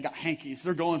just thinking they got hankies.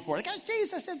 They're going for it. Because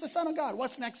Jesus is the Son of God.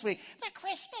 What's next week? The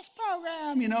Christmas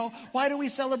program, you know? Why do we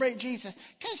celebrate Jesus?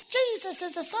 Because Jesus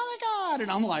is the Son of God. And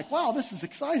I'm like, wow, this is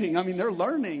exciting. I mean, they're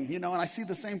learning, you know? And I see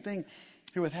the same thing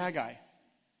here with Haggai.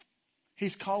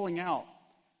 He's calling out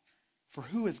for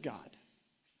who is God?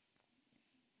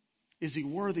 Is he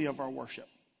worthy of our worship?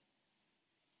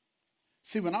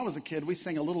 See, when I was a kid, we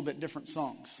sang a little bit different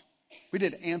songs. We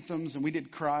did anthems and we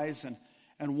did cries.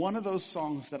 And one of those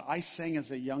songs that I sang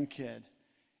as a young kid,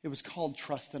 it was called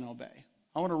Trust and Obey.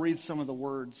 I want to read some of the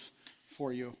words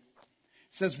for you. It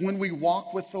says, when we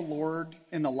walk with the Lord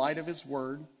in the light of his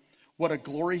word, what a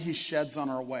glory he sheds on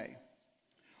our way.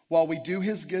 While we do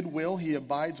his good will, he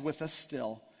abides with us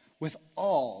still, with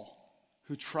all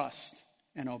who trust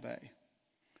and obey.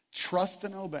 Trust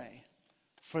and obey,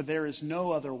 for there is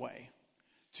no other way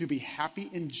to be happy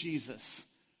in Jesus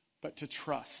but to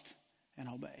trust and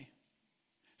obey.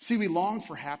 See, we long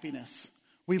for happiness.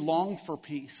 We long for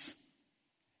peace.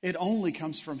 It only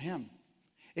comes from him.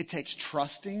 It takes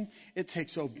trusting. It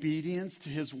takes obedience to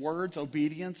his words,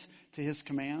 obedience to his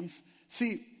commands.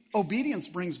 See, obedience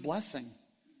brings blessing.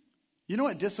 You know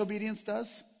what disobedience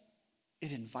does?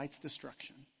 It invites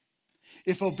destruction.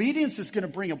 If obedience is going to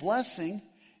bring a blessing,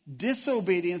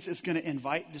 disobedience is going to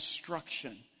invite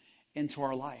destruction into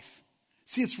our life.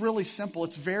 See, it's really simple.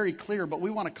 It's very clear, but we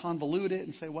want to convolute it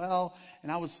and say, well,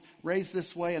 and I was raised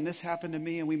this way and this happened to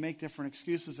me, and we make different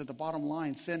excuses. At the bottom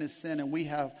line, sin is sin, and we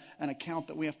have an account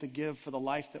that we have to give for the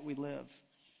life that we live.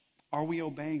 Are we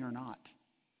obeying or not?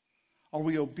 Are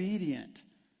we obedient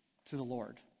to the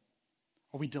Lord?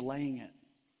 Are we delaying it?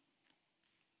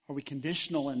 Are we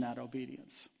conditional in that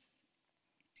obedience?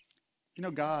 You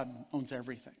know, God owns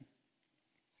everything.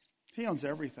 He owns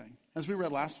everything. As we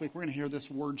read last week, we're going to hear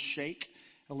this word shake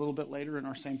a little bit later in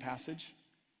our same passage.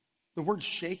 The word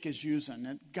shake is used,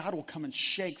 and God will come and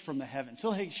shake from the heavens.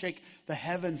 He'll shake the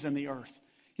heavens and the earth.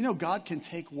 You know, God can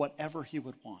take whatever he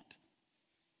would want.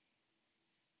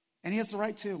 And he has the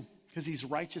right to, because he's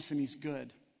righteous and he's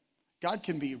good. God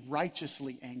can be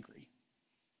righteously angry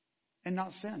and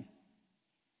not sin.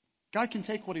 God can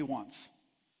take what he wants.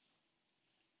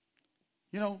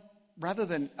 You know, rather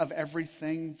than of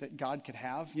everything that God could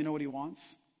have, you know what he wants?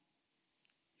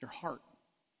 Your heart.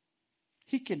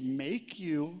 He can make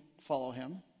you follow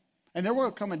him. And there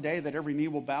will come a day that every knee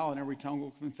will bow and every tongue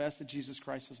will confess that Jesus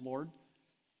Christ is Lord.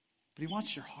 But he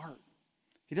wants your heart.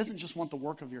 He doesn't just want the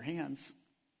work of your hands.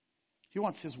 He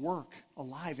wants his work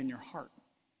alive in your heart.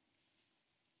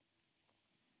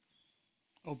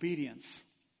 Obedience.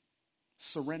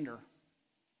 Surrender.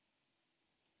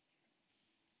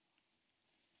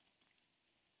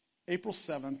 April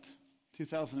 7th,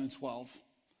 2012, I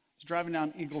was driving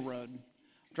down Eagle Road.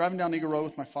 Driving down Eagle Road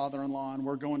with my father-in-law, and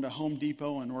we're going to Home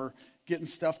Depot, and we're getting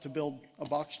stuff to build a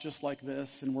box just like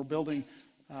this, and we're building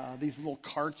these little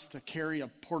carts to carry a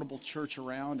portable church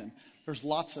around, and there's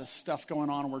lots of stuff going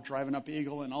on, and we're driving up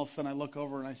Eagle, and all of a sudden I look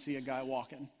over and I see a guy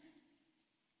walking.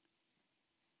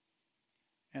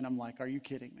 And I'm like, are you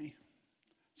kidding me?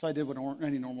 So I did what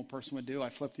any normal person would do. I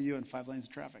flipped the U in 5 lanes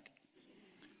of traffic.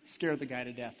 Scared the guy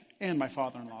to death, and my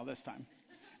father-in-law this time.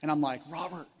 And I'm like,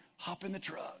 Robert, hop in the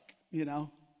truck, you know.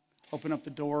 Open up the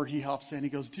door, he hops in, he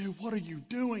goes, dude, what are you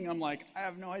doing? I'm like, I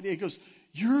have no idea. He goes,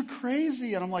 you're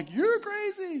crazy. And I'm like, you're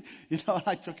crazy. You know, and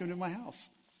I took him to my house.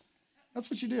 That's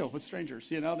what you do with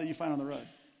strangers, you know, that you find on the road.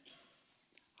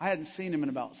 I hadn't seen him in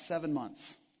about 7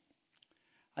 months.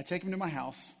 I take him to my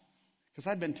house because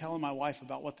I'd been telling my wife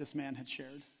about what this man had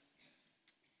shared.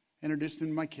 Introduced him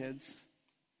to my kids.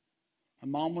 My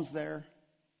mom was there.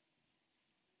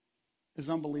 It was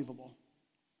unbelievable.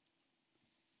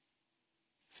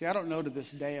 See, I don't know to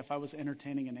this day if I was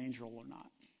entertaining an angel or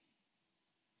not.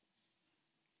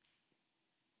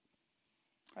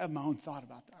 I have my own thought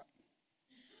about that.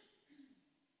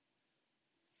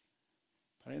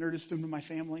 But I introduced him to my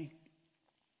family.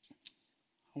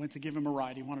 I went to give him a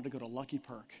ride. He wanted to go to Lucky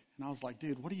Perk. And I was like,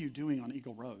 dude, what are you doing on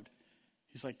Eagle Road?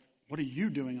 He's like, what are you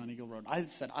doing on Eagle Road? I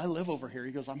said, I live over here.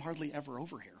 He goes, I'm hardly ever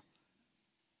over here.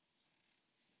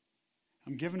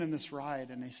 I'm giving him this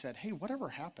ride, and they said, hey, whatever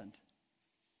happened?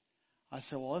 I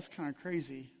said, well, that's kind of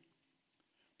crazy,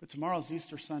 but tomorrow's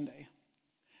Easter Sunday.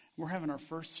 We're having our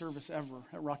first service ever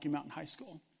at Rocky Mountain High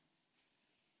School.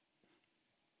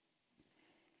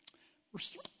 We're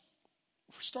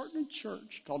starting a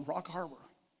church called Rock Harbor.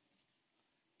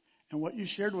 And what you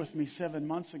shared with me 7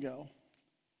 months ago,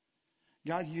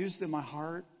 God used in my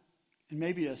heart in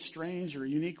maybe a strange or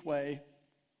unique way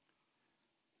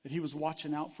that he was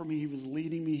watching out for me, he was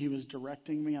leading me, he was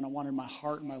directing me, and I wanted my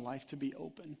heart and my life to be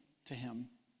open to him.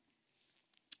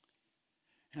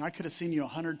 And I could have seen you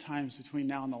 100 times between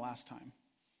now and the last time.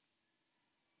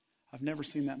 I've never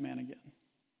seen that man again.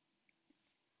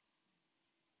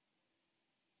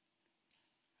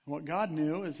 And what God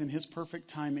knew is in his perfect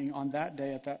timing on that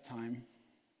day at that time,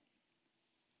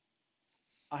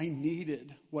 I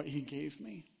needed what he gave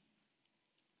me.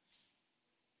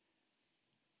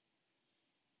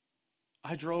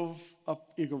 I drove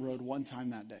up Eagle Road one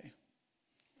time that day.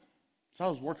 So I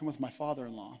was working with my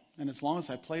father-in-law, and as long as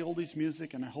I play oldies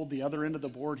music and I hold the other end of the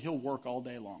board, he'll work all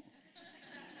day long.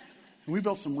 And we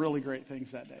built some really great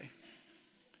things that day.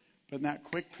 But in that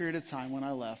quick period of time when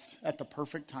I left, at the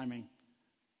perfect timing,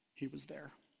 he was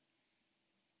there.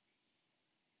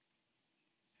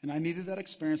 And I needed that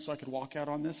experience so I could walk out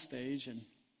on this stage and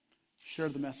share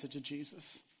the message of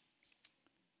Jesus.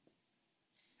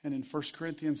 And in 1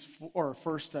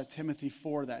 Timothy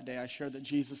 4 that day, I shared that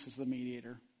Jesus is the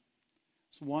mediator.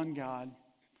 There's one God,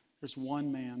 there's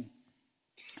one man,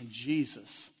 and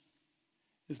Jesus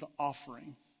is the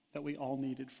offering that we all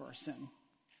needed for our sin.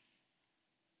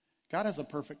 God has a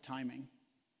perfect timing.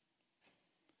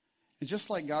 And just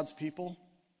like God's people,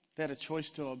 they had a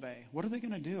choice to obey. What are they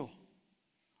going to do?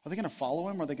 Are they going to follow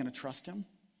him? Or are they going to trust him?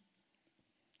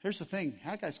 Here's the thing.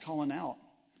 Haggai's calling out.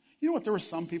 You know what? There were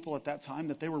some people at that time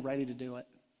that they were ready to do it.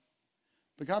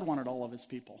 But God wanted all of his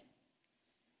people.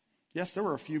 Yes, there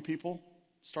were a few people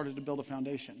started to build a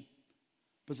foundation.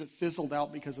 But it fizzled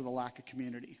out because of the lack of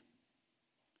community.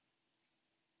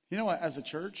 You know what? As a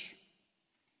church,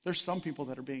 there's some people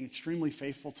that are being extremely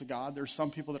faithful to God. There's some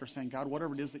people that are saying, God,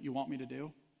 whatever it is that you want me to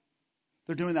do.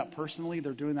 They're doing that personally.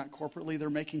 They're doing that corporately. They're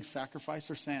making sacrifice.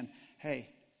 They're saying, hey,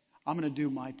 I'm going to do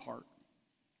my part.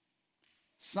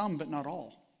 Some, but not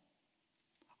all.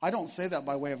 I don't say that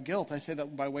by way of guilt. I say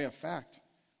that by way of fact.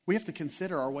 We have to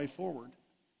consider our way forward.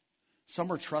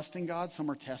 Some are trusting God. Some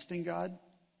are testing God.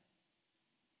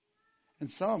 And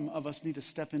some of us need to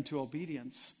step into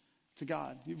obedience to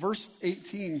God. Verse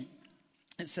 18,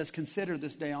 it says, consider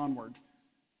this day onward.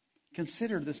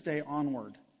 Consider this day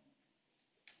onward.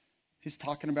 He's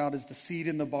talking about, is the seed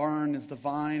in the barn, is the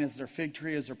vine, is there fig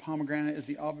tree, is there pomegranate, is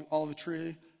the olive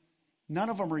tree? None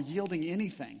of them are yielding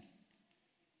anything.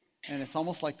 And it's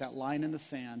almost like that line in the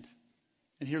sand.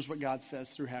 And here's what God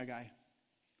says through Haggai.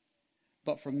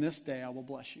 But from this day I will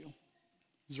bless you.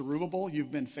 Zerubbabel,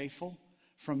 you've been faithful.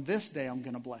 From this day I'm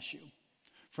going to bless you.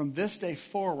 From this day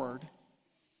forward,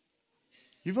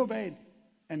 you've obeyed.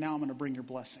 And now I'm going to bring your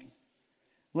blessing.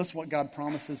 Listen what God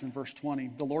promises in verse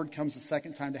 20. The Lord comes the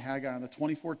second time to Haggai on the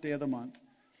 24th day of the month.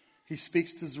 He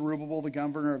speaks to Zerubbabel, the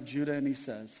governor of Judah, and he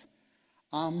says,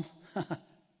 listen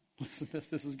to this,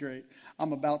 this is great.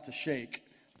 I'm about to shake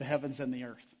the heavens and the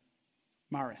earth.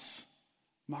 Maris,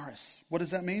 Maris. What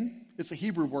does that mean? It's a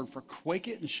Hebrew word for quake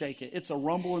it and shake it. It's a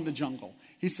rumble in the jungle.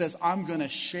 He says, I'm going to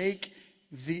shake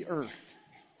the earth.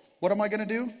 What am I going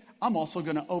to do? I'm also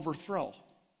going to overthrow,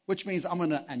 which means I'm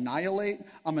going to annihilate.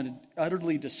 I'm going to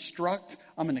utterly destruct.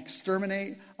 I'm going to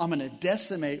exterminate. I'm going to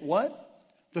decimate what?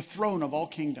 The throne of all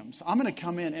kingdoms. I'm going to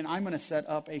come in and I'm going to set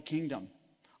up a kingdom.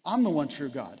 I'm the one true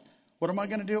God. What am I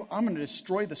going to do? I'm going to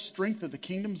destroy the strength of the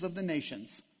kingdoms of the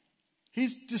nations.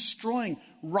 He's destroying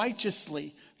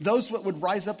righteously those that would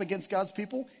rise up against God's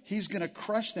people. He's going to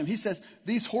crush them. He says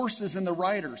these horses and the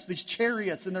riders, these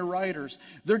chariots and their riders,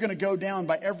 they're going to go down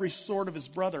by every sword of his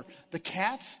brother. The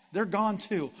cats, they're gone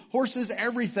too. Horses,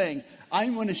 everything.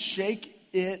 I'm going to shake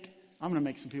it. I'm going to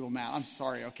make some people mad. I'm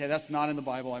sorry, okay? That's not in the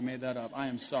Bible. I made that up. I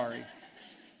am sorry.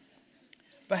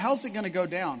 But how's it going to go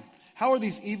down? How are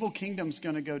these evil kingdoms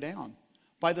going to go down?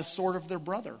 By the sword of their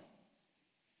brother.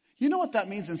 You know what that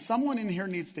means? And someone in here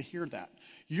needs to hear that.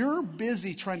 You're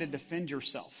busy trying to defend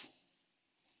yourself.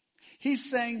 He's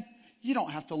saying, you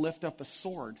don't have to lift up a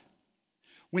sword.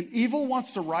 When evil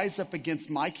wants to rise up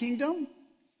against my kingdom,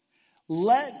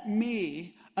 let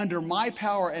me, under my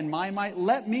power and my might,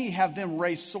 let me have them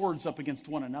raise swords up against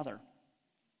one another.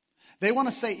 They want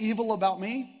to say evil about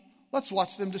me? Let's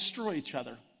watch them destroy each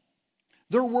other.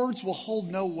 Their words will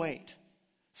hold no weight.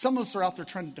 Some of us are out there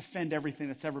trying to defend everything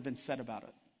that's ever been said about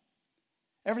it.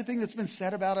 Everything that's been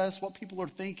said about us, what people are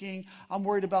thinking, I'm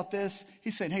worried about this.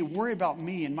 He's saying, hey, worry about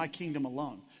me and my kingdom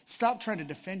alone. Stop trying to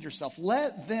defend yourself.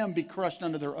 Let them be crushed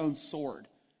under their own sword.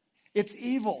 It's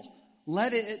evil.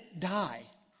 Let it die.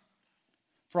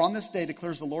 For on this day,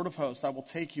 declares the Lord of hosts, I will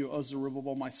take you, O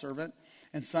Zerubbabel, my servant,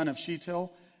 and son of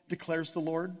Shealtiel, declares the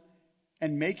Lord,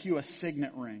 and make you a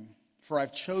signet ring. For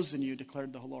I've chosen you,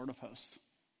 declared the Lord of hosts.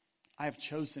 I have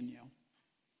chosen you.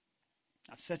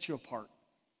 I've set you apart.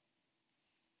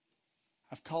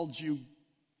 I've called you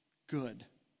good.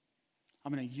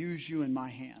 I'm going to use you in my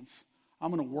hands. I'm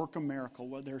going to work a miracle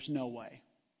where there's no way.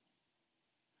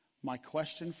 My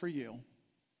question for you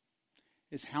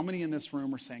is, how many in this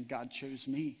room are saying, God chose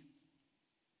me?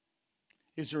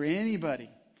 Is there anybody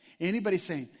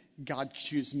saying, God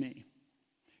choose me?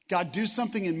 God, do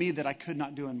something in me that I could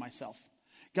not do in myself.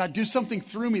 God, do something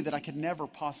through me that I could never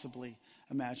possibly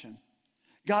imagine.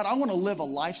 God, I want to live a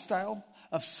lifestyle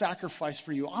of sacrifice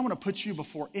for you. I want to put you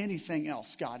before anything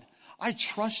else, God. I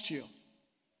trust you.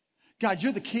 God,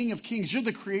 you're the King of Kings. You're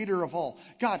the creator of all.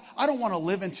 God, I don't want to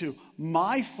live into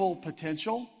my full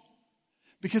potential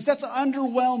because that's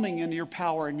underwhelming in your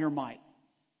power and your might.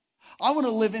 I want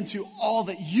to live into all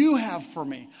that you have for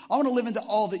me. I want to live into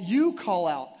all that you call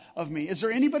out of me. Is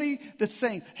there anybody that's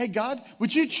saying, hey, God,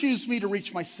 would you choose me to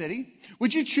reach my city?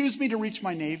 Would you choose me to reach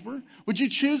my neighbor? Would you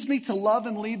choose me to love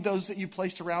and lead those that you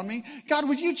placed around me? God,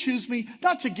 would you choose me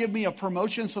not to give me a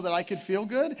promotion so that I could feel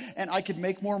good and I could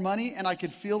make more money and I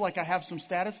could feel like I have some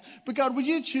status? But God, would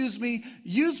you choose me,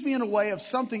 use me in a way of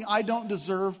something I don't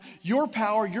deserve, your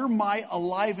power, your might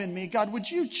alive in me? God, would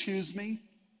you choose me?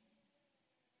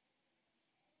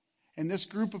 And this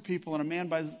group of people, and a man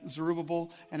by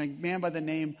Zerubbabel and a man by the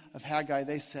name of Haggai,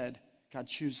 they said, God,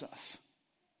 choose us.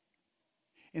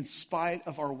 In spite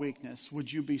of our weakness,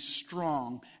 would you be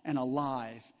strong and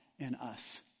alive in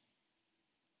us?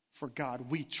 For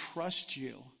God, we trust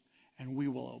you and we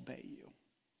will obey you.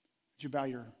 Would you bow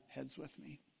your heads with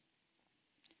me?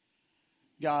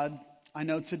 God, I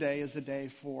know today is a day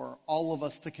for all of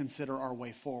us to consider our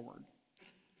way forward.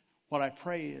 What I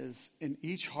pray is in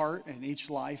each heart and each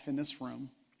life in this room,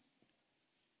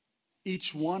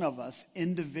 each one of us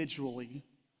individually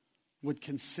would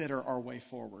consider our way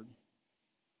forward.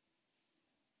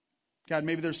 God,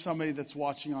 maybe there's somebody that's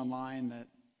watching online that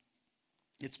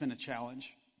it's been a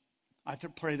challenge. I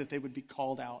pray that they would be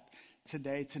called out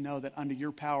today to know that under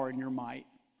your power and your might,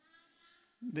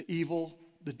 the evil,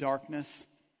 the darkness,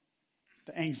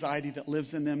 the anxiety that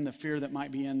lives in them, the fear that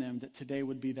might be in them, that today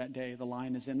would be that day. The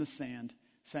line is in the sand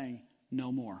saying,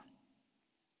 no more.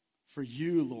 For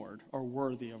you, Lord, are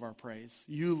worthy of our praise.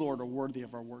 You, Lord, are worthy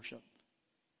of our worship.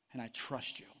 And I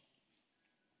trust you.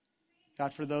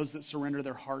 God, for those that surrender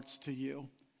their hearts to you,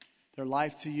 their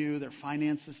life to you, their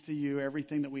finances to you,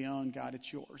 everything that we own, God,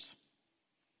 it's yours.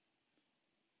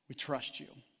 We trust you.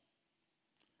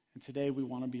 And today we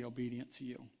want to be obedient to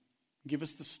you. Give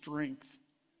us the strength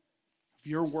of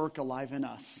your work alive in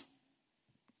us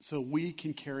so we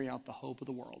can carry out the hope of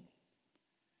the world.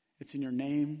 It's in your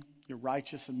name, your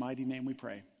righteous and mighty name we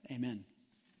pray. Amen.